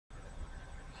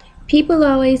People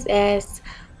always ask,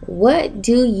 what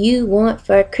do you want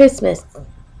for Christmas?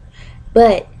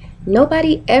 But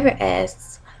nobody ever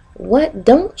asks, what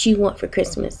don't you want for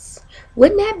Christmas?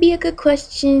 Wouldn't that be a good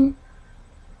question?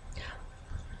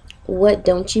 What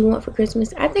don't you want for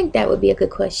Christmas? I think that would be a good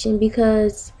question,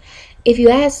 because if you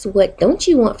ask what don't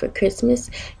you want for Christmas,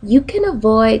 you can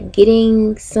avoid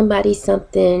getting somebody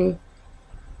something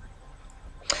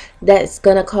that's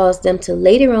gonna cause them to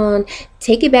later on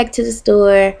take it back to the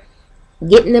store,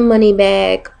 getting the money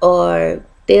back, or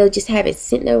they'll just have it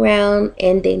sitting around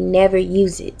and they never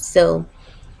use it. So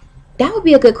that would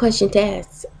be a good question to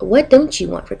ask. What don't you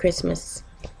want for Christmas?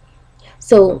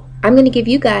 So I'm going to give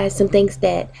you guys some things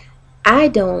that I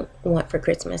don't want for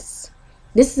Christmas.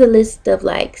 This is a list of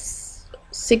like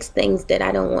 6 things that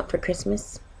I don't want for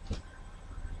Christmas.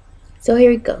 So here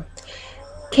we go.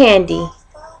 Candy.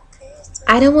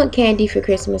 I don't want candy for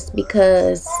Christmas,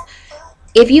 because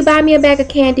if you buy me a bag of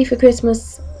candy for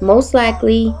Christmas, most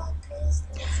likely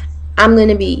I'm going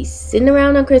to be sitting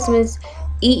around on Christmas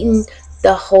eating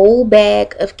the whole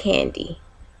bag of candy.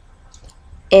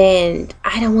 And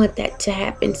I don't want that to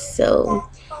happen, so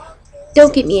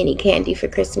don't get me any candy for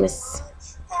Christmas.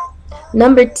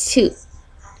 Number 2,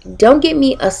 don't get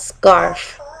me a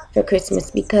scarf for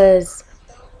Christmas, because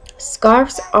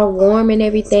scarves are warm and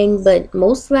everything, but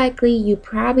most likely you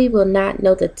probably will not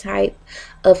know the type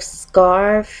of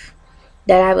scarf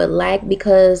that I would like,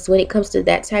 because when it comes to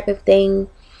that type of thing,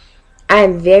 I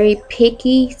am very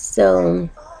picky. So,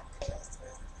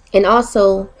 and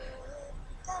also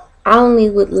I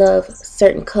only would love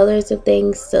certain colors of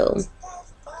things, so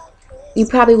you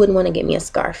probably wouldn't want to get me a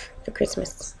scarf for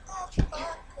Christmas.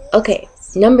 Okay,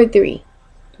 number 3,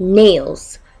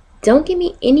 nails. Don't give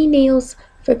me any nails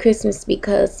for Christmas,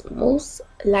 because most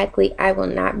likely I will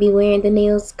not be wearing the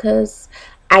nails, because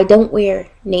I don't wear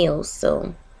nails.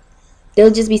 So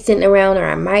they'll just be sitting around, or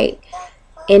I might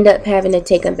end up having to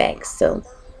take them back. So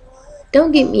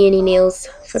don't get me any nails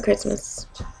for Christmas.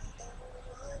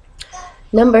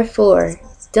 Number 4,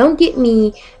 don't get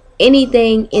me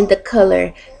anything in the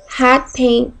color hot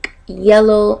pink,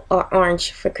 yellow, or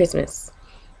orange for Christmas.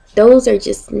 Those are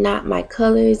just not my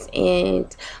colors,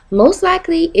 and most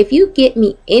likely if you get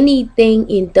me anything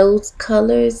in those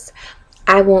colors,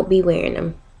 I won't be wearing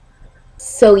them.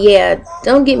 So yeah,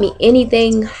 don't get me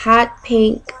anything hot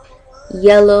pink,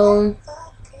 yellow,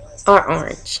 or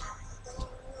orange.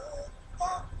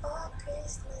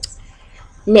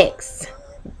 Next,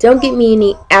 don't get me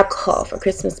any alcohol for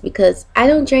Christmas, because I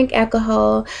don't drink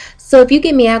alcohol. So if you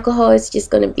get me alcohol, it's just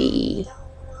going to be,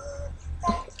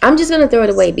 I'm just going to throw it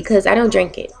away, because I don't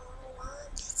drink it.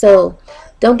 So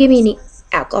don't give me any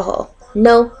alcohol.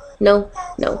 No, no,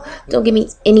 no. Don't give me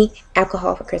any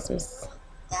alcohol for Christmas.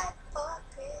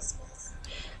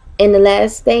 And the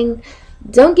last thing,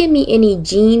 don't give me any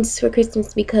jeans for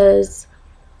Christmas, because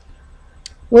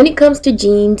when it comes to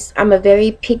jeans, I'm a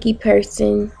very picky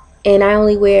person, and I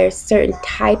only wear a certain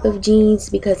type of jeans,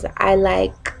 because I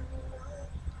like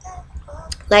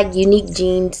unique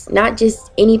jeans, not just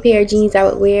any pair of jeans I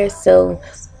would wear. So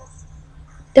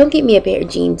don't get me a pair of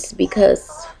jeans,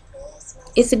 because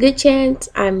it's a good chance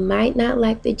I might not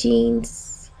like the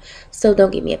jeans. So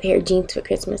don't get me a pair of jeans for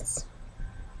Christmas.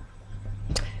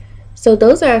 So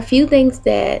those are a few things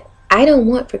that I don't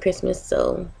want for Christmas.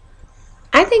 So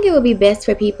I think it would be best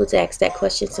for people to ask that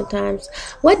question sometimes.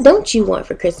 What don't you want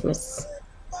for Christmas?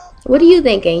 What do you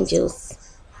think, angels?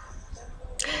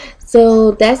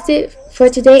 So that's it for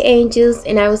today, angels,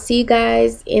 and I will see you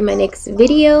guys in my next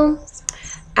video.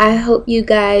 I hope you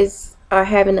guys are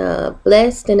having a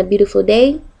blessed and a beautiful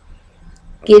day.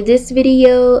 Give this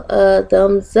video a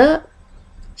thumbs up,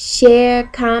 share,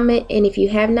 comment, and if you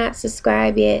have not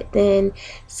subscribed yet, then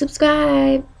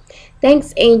subscribe.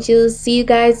 Thanks, angels. See you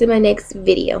guys in my next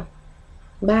video.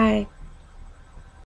 Bye.